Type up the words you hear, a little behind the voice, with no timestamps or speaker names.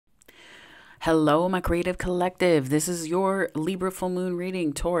Hello, my creative collective. This is your Libra Full Moon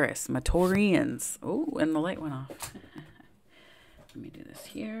reading, Taurus, my Taurians. Oh, and the light went off. Let me do this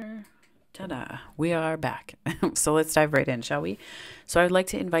here. Ta-da. We are back. So let's dive right in, shall we? So I'd like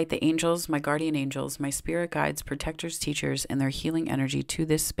to invite the angels, my guardian angels, my spirit guides, protectors, teachers, and their healing energy to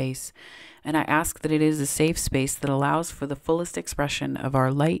this space. And I ask that it is a safe space that allows for the fullest expression of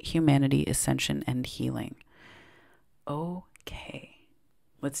our light, humanity, ascension, and healing. Okay.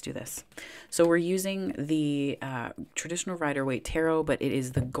 Let's do this. So we're using the traditional Rider-Waite Tarot, but it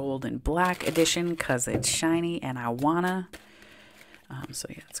is the gold and black edition because it's shiny and I wanna. So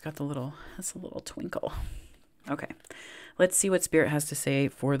yeah, it's got that's a little twinkle. Okay, let's see what Spirit has to say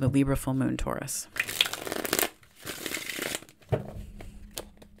for the Libra Full Moon, Taurus.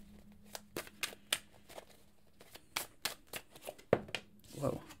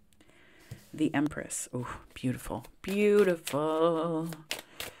 Whoa. The Empress. Oh, beautiful. Beautiful.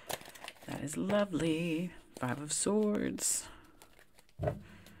 That is lovely. Five of Swords. I'm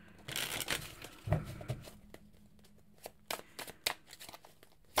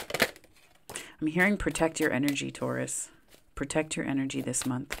hearing protect your energy, Taurus. Protect your energy this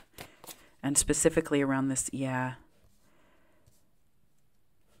month. And specifically around this, yeah.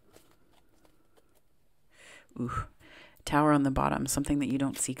 Ooh. Tower on the bottom. Something that you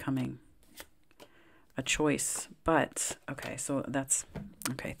don't see coming. A choice. But, okay, so that's...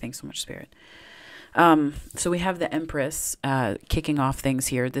 Okay, thanks so much, Spirit. So we have the Empress kicking off things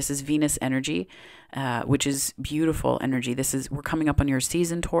here. This is Venus energy, which is beautiful energy. We're coming up on your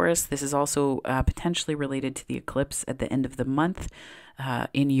season, Taurus. This is also potentially related to the eclipse at the end of the month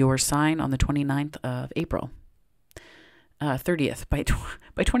in your sign on the 29th of April. 30th. By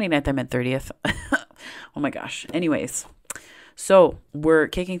 29th, I meant 30th. Oh my gosh. Anyways, so we're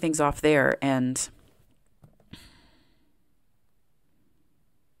kicking things off there, and...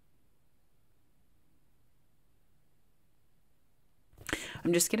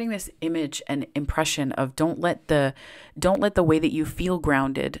 I'm just getting this image and impression of don't let the way that you feel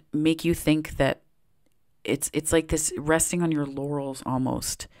grounded make you think that it's like this resting on your laurels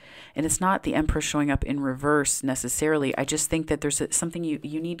almost. And it's not the Empress showing up in reverse necessarily. I just think that there's something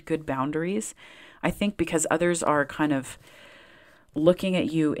you need good boundaries. I think because others are kind of looking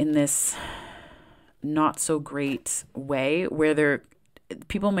at you in this not so great way where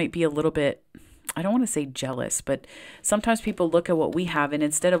people might be a little bit, I don't want to say jealous, but sometimes people look at what we have, and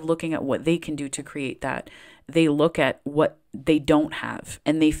instead of looking at what they can do to create that, they look at what they don't have,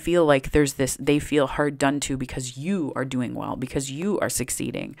 and they feel like they feel hard done to because you are doing well, because you are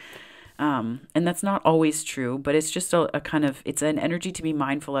succeeding. And that's not always true, but it's just a kind of, it's an energy to be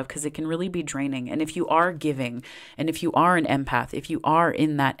mindful of because it can really be draining. And if you are giving, and if you are an empath, if you are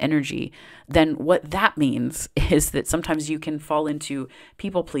in that energy, then what that means is that sometimes you can fall into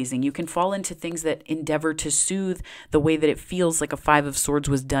people pleasing. You can fall into things that endeavor to soothe the way that it feels like a Five of Swords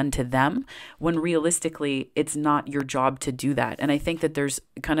was done to them, when realistically, it's not your job to do that. And I think that there's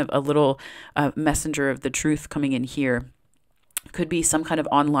kind of a little messenger of the truth coming in here. Could be some kind of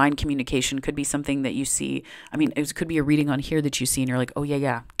online communication, could be something that you see. I mean, it could be a reading on here that you see and you're like, oh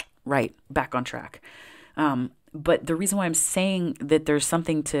yeah, right, back on track. But the reason why I'm saying that there's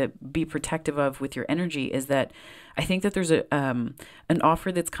something to be protective of with your energy is that I think that there's an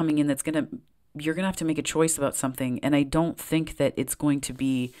offer that's coming in that's you're going to have to make a choice about something. And I don't think that it's going to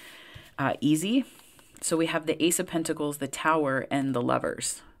be easy. So we have the Ace of Pentacles, the Tower, and the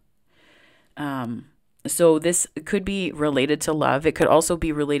Lovers. So this could be related to love. It could also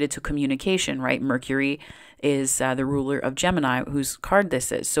be related to communication, right? Mercury is the ruler of Gemini, whose card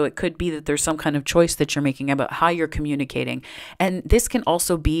this is. So it could be that there's some kind of choice that you're making about how you're communicating. And this can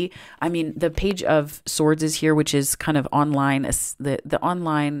also be, I mean, the Page of Swords is here, which is kind of online, the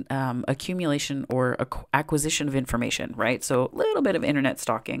online accumulation or acquisition of information, right? So a little bit of internet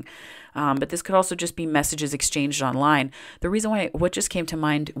stalking. But this could also just be messages exchanged online. The reason why, what just came to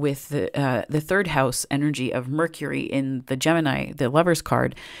mind with the third house energy of Mercury in the Gemini, the Lover's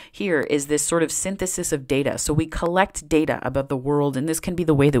card here, is this sort of synthesis of data. So we collect data about the world, and this can be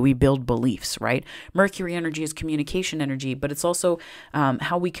the way that we build beliefs, right? Mercury energy is communication energy, but it's also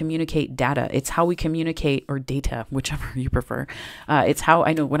how we communicate data. It's how we communicate, or data, whichever you prefer. It's how,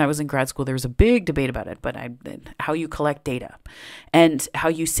 I know when I was in grad school, there was a big debate about it, but how you collect data and how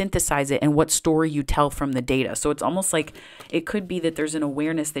you synthesize it and what story you tell from the data. So it's almost like it could be that there's an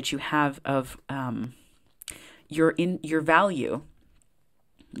awareness that you have of your value,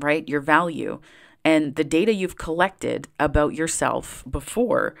 right? Your value, and the data you've collected about yourself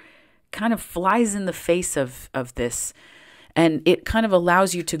before kind of flies in the face of this, and it kind of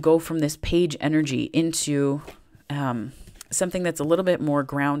allows you to go from this page energy into something that's a little bit more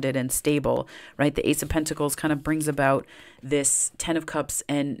grounded and stable, right? The Ace of Pentacles kind of brings about this Ten of Cups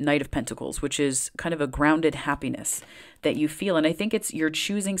and Knight of Pentacles, which is kind of a grounded happiness that you feel. And I think it's you're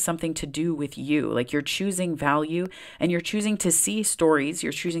choosing something to do with you. Like you're choosing value and you're choosing to see stories.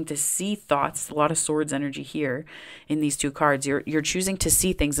 You're choosing to see thoughts. A lot of swords energy here in these two cards. You're choosing to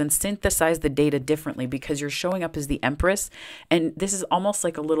see things and synthesize the data differently because you're showing up as the Empress. And this is almost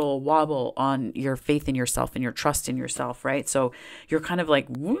like a little wobble on your faith in yourself and your trust in yourself, right? So you're kind of like,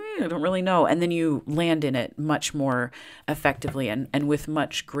 I don't really know. And then you land in it much more effectively and with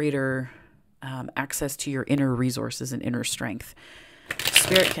much greater access to your inner resources and inner strength.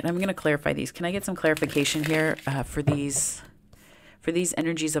 Spirit, I'm going to clarify these. Can I get some clarification here for these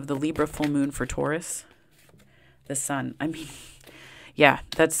energies of the Libra full moon for Taurus? The sun. I mean, yeah,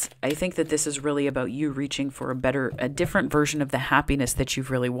 I think that this is really about you reaching for a different version of the happiness that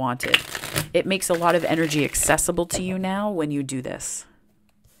you've really wanted. It makes a lot of energy accessible to you now when you do this.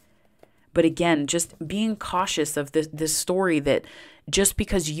 But again, just being cautious of this story that just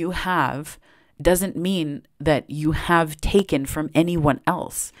because you have doesn't mean that you have taken from anyone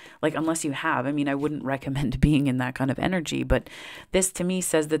else. Like, unless you have, I mean, I wouldn't recommend being in that kind of energy. But this to me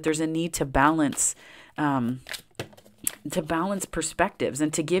says that there's a need to balance perspectives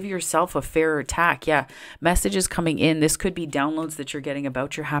and to give yourself a fairer attack. Yeah, messages coming in. This could be downloads that you're getting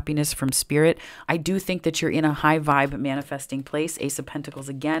about your happiness from Spirit. I do think that you're in a high vibe manifesting place. Ace of Pentacles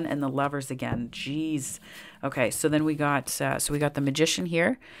again and the Lovers again. Jeez. Okay, so then we got the Magician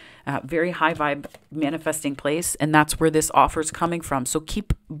here. Very high vibe manifesting place, and that's where this offer is coming from. So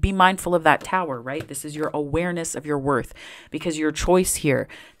be mindful of that Tower, right? This is your awareness of your worth, because your choice here,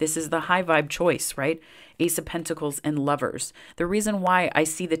 this is the high vibe choice, right? Ace of Pentacles and Lovers. The reason why I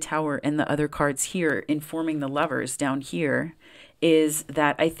see the Tower and the other cards here informing the Lovers down here is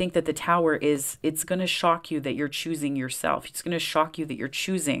that I think that the Tower it's going to shock you that you're choosing yourself. It's going to shock you that you're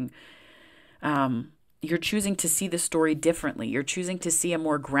choosing to see the story differently. You're choosing to see a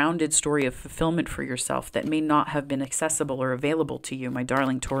more grounded story of fulfillment for yourself that may not have been accessible or available to you, my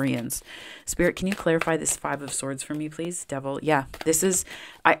darling Taurians. Spirit, can you clarify this Five of Swords for me, please? Devil. Yeah, this is,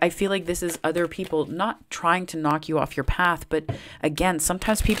 I feel like this is other people not trying to knock you off your path, but again,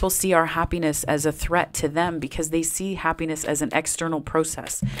 sometimes people see our happiness as a threat to them because they see happiness as an external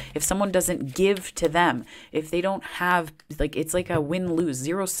process. If someone doesn't give to them, if they don't have, like, it's like a win-lose,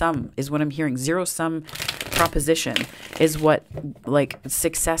 zero sum is what I'm hearing. Zero sum proposition is what like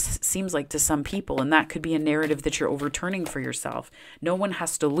success seems like to some people, and that could be a narrative that you're overturning for yourself. No one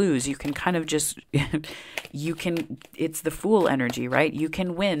has to lose. You can kind of just it's the Fool energy, right? You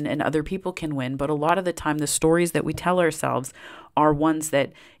can win and other people can win, but a lot of the time the stories that we tell ourselves are ones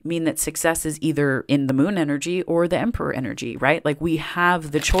that mean that success is either in the Moon energy or the Emperor energy, right? Like we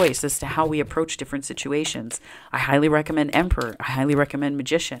have the choice as to how we approach different situations. I highly recommend Emperor. I highly recommend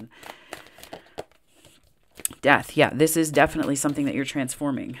Magician. Death. Yeah, this is definitely something that you're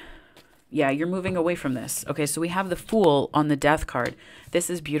transforming. Yeah, you're moving away from this. Okay, so we have the Fool on the Death card. This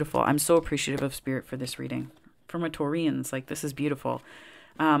is beautiful. I'm so appreciative of Spirit for this reading. For my Taurians, like, this is beautiful.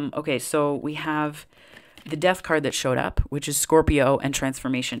 Okay, so we have the Death card that showed up, which is Scorpio and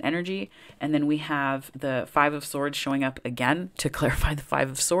transformation energy. And then we have the Five of Swords showing up again to clarify the Five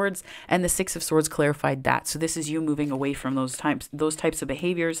of Swords, and the Six of Swords clarified that. So this is you moving away from those types of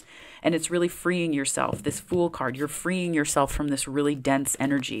behaviors, and it's really freeing yourself. This Fool card, you're freeing yourself from this really dense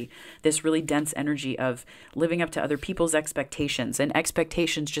energy of living up to other people's expectations. And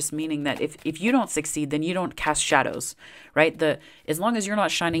expectations just meaning that if you don't succeed, then you don't cast shadows, right? As long as you're not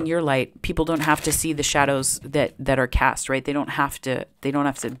shining your light, people don't have to see the shadows that are cast, right? They don't have to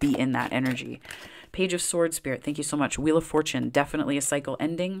be in that energy. Page of Swords, Spirit, thank you so much. Wheel of Fortune, definitely a cycle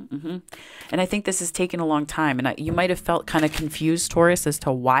ending. And I think this has taken a long time. And you might have felt kind of confused, Taurus, as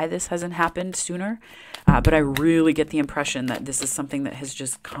to why this hasn't happened sooner. But I really get the impression that this is something that has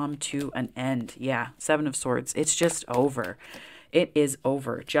just come to an end. Yeah, Seven of Swords, it's just over. It is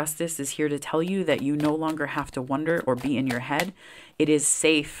over. Justice is here to tell you that you no longer have to wonder or be in your head. It is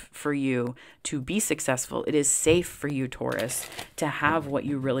safe for you to be successful. It is safe for you, Taurus, to have what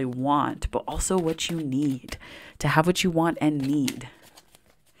you really want, but also what you need, to have what you want and need.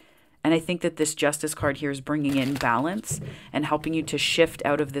 And I think that this Justice card here is bringing in balance and helping you to shift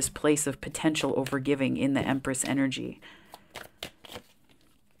out of this place of potential overgiving in the Empress energy.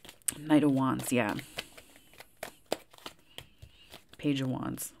 Knight of Wands, yeah. Page of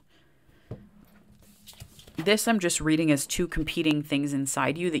Wands. This I'm just reading as two competing things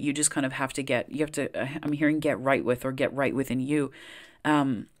inside you that you just kind of have to I'm hearing get right with, or get right within you.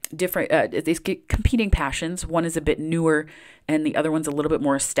 different, these competing passions. One is a bit newer and the other one's a little bit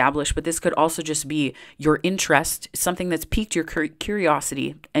more established, but this could also just be your interest, something that's piqued your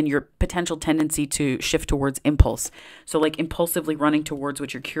curiosity and your potential tendency to shift towards impulse. So like impulsively running towards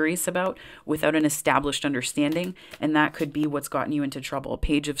what you're curious about without an established understanding. And that could be what's gotten you into trouble.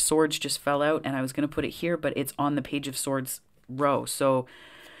 Page of Swords just fell out and I was going to put it here, but it's on the Page of Swords row. So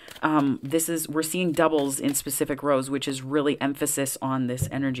we're seeing doubles in specific rows, which is really emphasis on this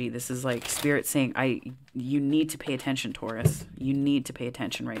energy. This is like spirit saying, you need to pay attention, Taurus. You need to pay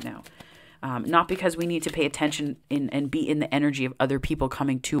attention right now. Not because we need to pay attention and be in the energy of other people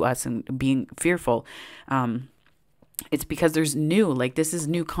coming to us and being fearful. It's because there's this is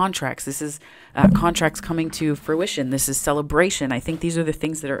new contracts. This is contracts coming to fruition. This is celebration. I think these are the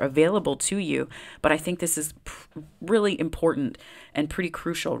things that are available to you. But I think this is really important and pretty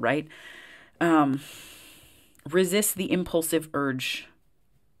crucial, right? Resist the impulsive urge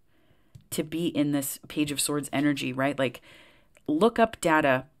to be in this Page of Swords energy, right? Like, look up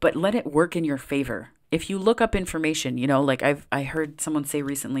data, but let it work in your favor. If you look up information, like I heard someone say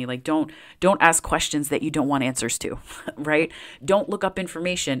recently, like don't ask questions that you don't want answers to, right? Don't look up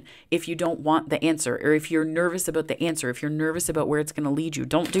information if you don't want the answer, or if you're nervous about the answer, if you're nervous about where it's going to lead you.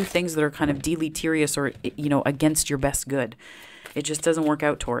 Don't do things that are kind of deleterious or, against your best good. It just doesn't work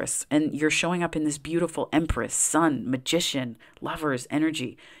out, Taurus. And you're showing up in this beautiful Empress, Sun, Magician, Lovers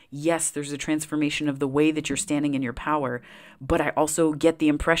energy. Yes, there's a transformation of the way that you're standing in your power, but I also get the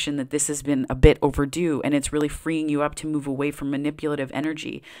impression that this has been a bit overdue, and it's really freeing you up to move away from manipulative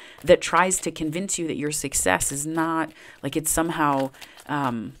energy that tries to convince you that your success is not, like it's somehow...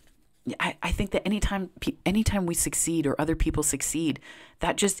 I think that anytime we succeed or other people succeed,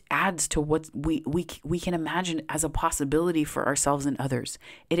 that just adds to what we can imagine as a possibility for ourselves and others.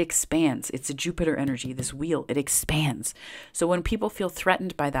 It expands. It's a Jupiter energy, this wheel. It expands. So when people feel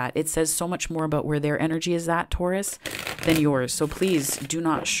threatened by that, it says so much more about where their energy is at, Taurus, than yours. So please do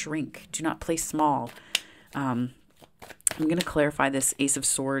not shrink. Do not play small. I'm going to clarify this Ace of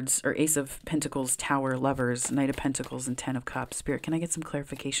Swords or Ace of Pentacles, Tower, Lovers, Knight of Pentacles, and Ten of Cups. Spirit, can I get some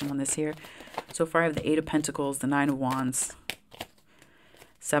clarification on this here? So far I have the Eight of Pentacles, the Nine of Wands,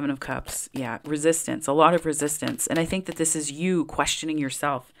 Seven of Cups. Yeah, resistance, a lot of resistance. And I think that this is you questioning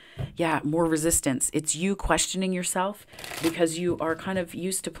yourself. Yeah, more resistance. It's you questioning yourself because you are kind of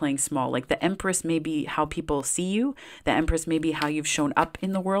used to playing small. Like the Empress may be how people see you. The Empress may be how you've shown up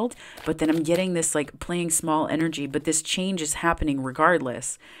in the world. But then I'm getting this like playing small energy. But this change is happening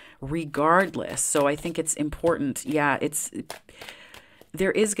regardless. So I think it's important. Yeah,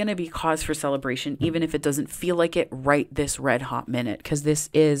 there is going to be cause for celebration, even if it doesn't feel like it right this red hot minute, because this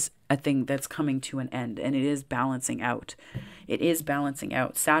is a thing that's coming to an end and it is balancing out. It is balancing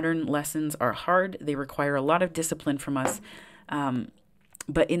out. Saturn lessons are hard. They require a lot of discipline from us.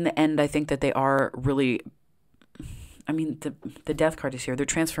 But in the end, I think that they are really, the Death card is here. They're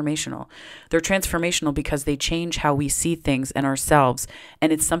transformational. They're transformational because they change how we see things and ourselves.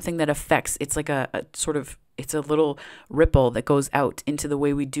 And it's something that affects, it's like a sort of, it's a little ripple that goes out into the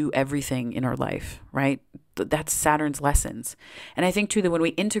way we do everything in our life, right? That's Saturn's lessons. And I think too that when we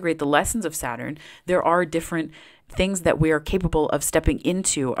integrate the lessons of Saturn, there are different things that we are capable of stepping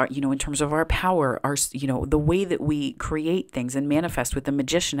into, in terms of our power, the way that we create things and manifest with the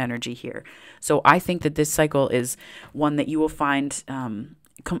Magician energy here. So I think that this cycle is one that you will find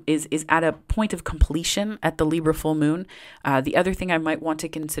is at a point of completion at the Libra full moon. The other thing I might want to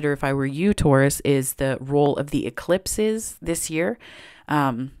consider if I were you, Taurus, is the role of the eclipses this year.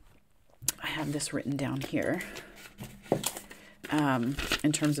 I have this written down here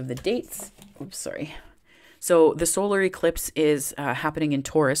in terms of the dates. Oops, sorry. So the solar eclipse is happening in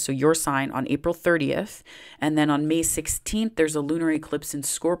Taurus, so your sign, on April 30th. And then on May 16th, there's a lunar eclipse in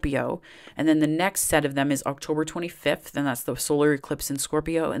Scorpio. And then the next set of them is October 25th, and that's the solar eclipse in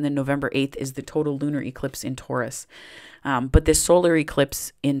Scorpio. And then November 8th is the total lunar eclipse in Taurus. But this solar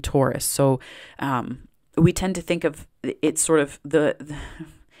eclipse in Taurus, so we tend to think of it sort of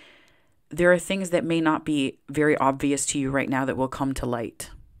there are things that may not be very obvious to you right now that will come to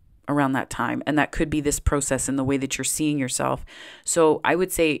light around that time. And that could be this process in the way that you're seeing yourself. So I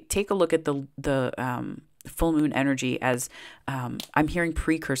would say, take a look at the full moon energy as, I'm hearing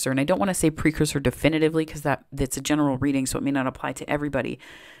precursor, and I don't want to say precursor definitively because that's a general reading, so it may not apply to everybody.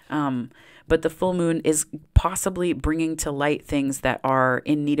 But the full moon is possibly bringing to light things that are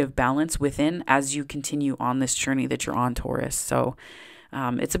in need of balance within as you continue on this journey that you're on, Taurus. So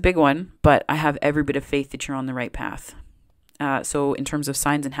it's a big one, but I have every bit of faith that you're on the right path. So in terms of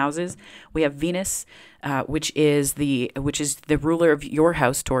signs and houses, we have Venus, which is the ruler of your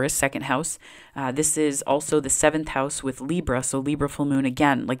house, Taurus, second house. This is also the seventh house with Libra. So Libra full moon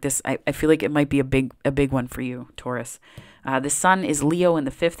again, like this. I feel like it might be a big one for you, Taurus. The sun is Leo in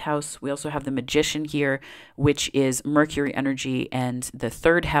the fifth house. We also have the magician here, which is Mercury energy, and the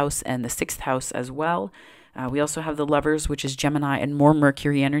third house and the sixth house as well. We also have the lovers, which is Gemini and more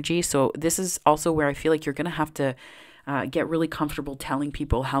Mercury energy. So this is also where I feel like you're going to have to get really comfortable telling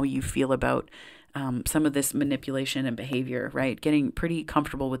people how you feel about some of this manipulation and behavior, right? Getting pretty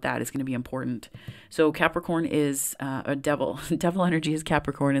comfortable with that is going to be important. So Capricorn is a devil. Devil energy is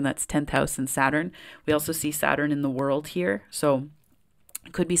Capricorn, and that's 10th house and Saturn. We also see Saturn in the world here. So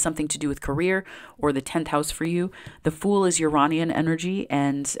it could be something to do with career or the 10th house for you. The Fool is Uranian energy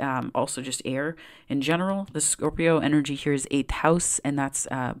and also just air in general. The Scorpio energy here is 8th house, and that's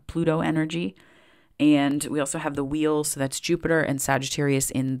Pluto energy. And we also have the Wheel, so that's Jupiter and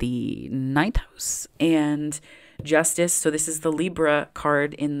Sagittarius in the 9th house. And Justice, so this is the Libra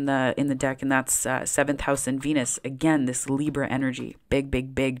card in the deck, and that's 7th house and Venus. Again, this Libra energy,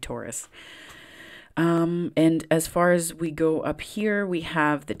 big Taurus. And as far as we go up here, we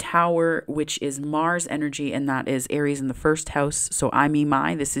have the Tower, which is Mars energy, and that is Aries in the first house. So I, me,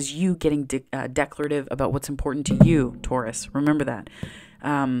 my, this is you getting declarative about what's important to you, Taurus. Remember that.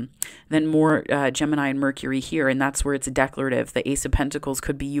 Then more Gemini and Mercury here, and that's where it's declarative. The Ace of Pentacles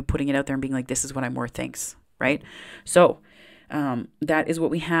could be you putting it out there and being like, this is what I'm worth, thanks, right? So that is what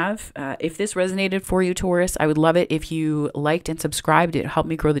we have. If this resonated for you, Taurus, I would love it if you liked and subscribed. It helped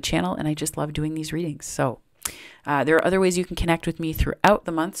me grow the channel, and I just love doing these readings. So there are other ways you can connect with me throughout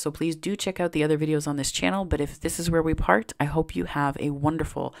the month, so please do check out the other videos on this channel. But if this is where we part, I hope you have a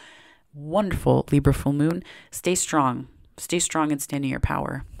wonderful Libra full moon. Stay strong. Stay strong and stand in your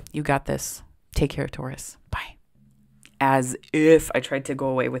power. You got this. Take care, Taurus. Bye. As if I tried to go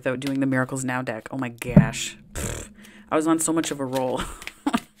away without doing the Miracles Now deck. Oh my gosh. I was on so much of a roll.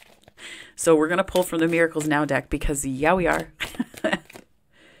 So we're going to pull from the Miracles Now deck because, yeah, we are.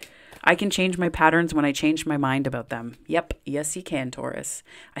 I can change my patterns when I change my mind about them. Yep. Yes, you can, Taurus.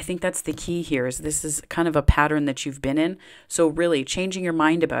 I think that's the key here. Is this is kind of a pattern that you've been in. So really changing your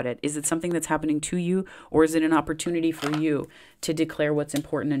mind about it. Is it something that's happening to you, or is it an opportunity for you to declare what's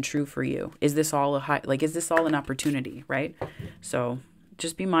important and true for you? Is this all is this all an opportunity, right? So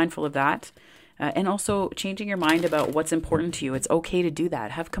just be mindful of that. And also changing your mind about what's important to you. It's okay to do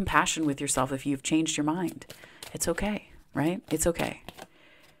that. Have compassion with yourself if you've changed your mind. It's okay, right? It's okay.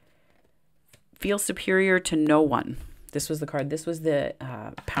 Feel superior to no one. This was the card. This was the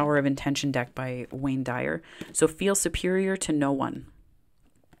Power of Intention deck by Wayne Dyer. So feel superior to no one.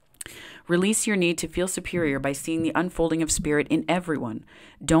 Release your need to feel superior by seeing the unfolding of spirit in everyone.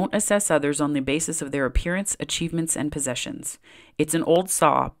 Don't assess others on the basis of their appearance, achievements, and possessions. It's an old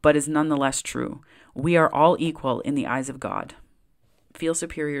saw, but is nonetheless true. We are all equal in the eyes of God. Feel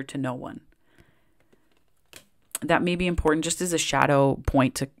superior to no one. That may be important just as a shadow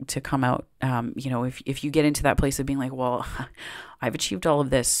point to come out. If you get into that place of being like, well, I've achieved all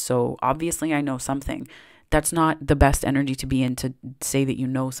of this, so obviously I know something. That's not the best energy to be in to say that you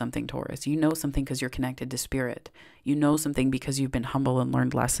know something, Taurus. You know something because you're connected to spirit. You know something because you've been humble and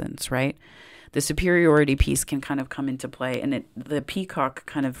learned lessons, right? The superiority piece can kind of come into play. And the peacock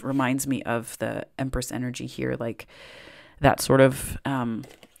kind of reminds me of the Empress energy here, like that sort of,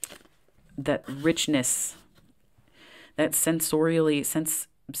 that richness, that sensory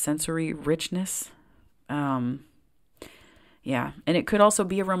richness. Yeah. And it could also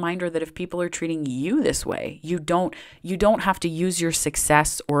be a reminder that if people are treating you this way, you don't have to use your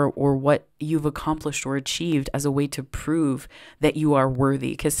success or what you've accomplished or achieved as a way to prove that you are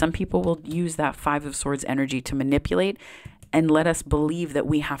worthy. Because some people will use that Five of Swords energy to manipulate and let us believe that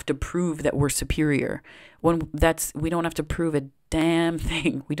we have to prove that we're superior. When we don't have to prove a damn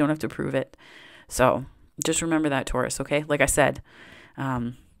thing. We don't have to prove it. So just remember that, Taurus, okay? Like I said,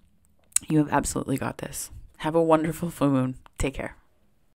 you have absolutely got this. Have a wonderful full moon. Take care.